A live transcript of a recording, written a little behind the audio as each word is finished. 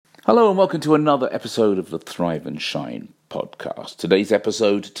Hello and welcome to another episode of the Thrive and Shine podcast. Today's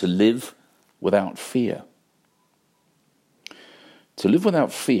episode, to live without fear. To live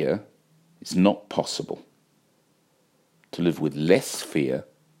without fear is not possible. To live with less fear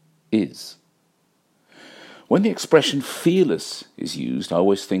is. When the expression fearless is used, I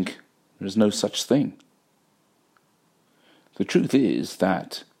always think there is no such thing. The truth is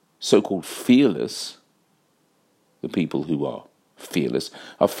that so-called fearless, the people who are fearless,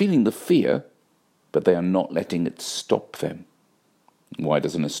 are feeling the fear, but they are not letting it stop them. Why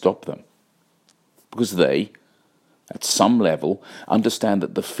doesn't it stop them? Because they, at some level, understand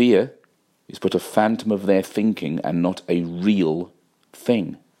that the fear is but a phantom of their thinking and not a real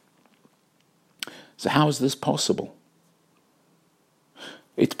thing. So how is this possible?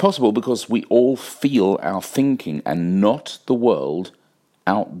 It's possible because we all feel our thinking and not the world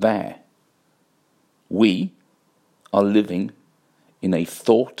out there. We are living in a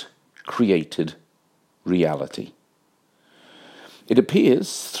thought-created reality. It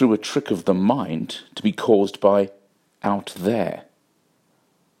appears, through a trick of the mind, to be caused by out there.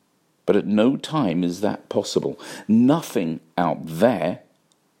 But at no time is that possible. Nothing out there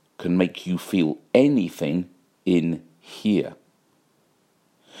can make you feel anything in here.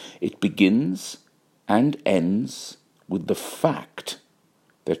 It begins and ends with the fact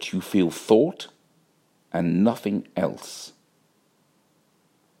that you feel thought and nothing else.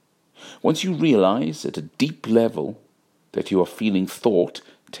 Once you realize at a deep level that you are feeling thought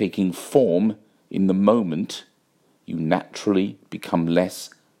taking form in the moment, you naturally become less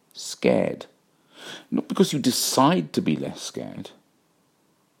scared. Not because you decide to be less scared.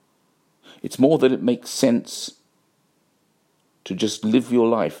 It's more that it makes sense to just live your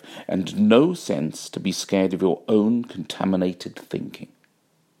life and no sense to be scared of your own contaminated thinking.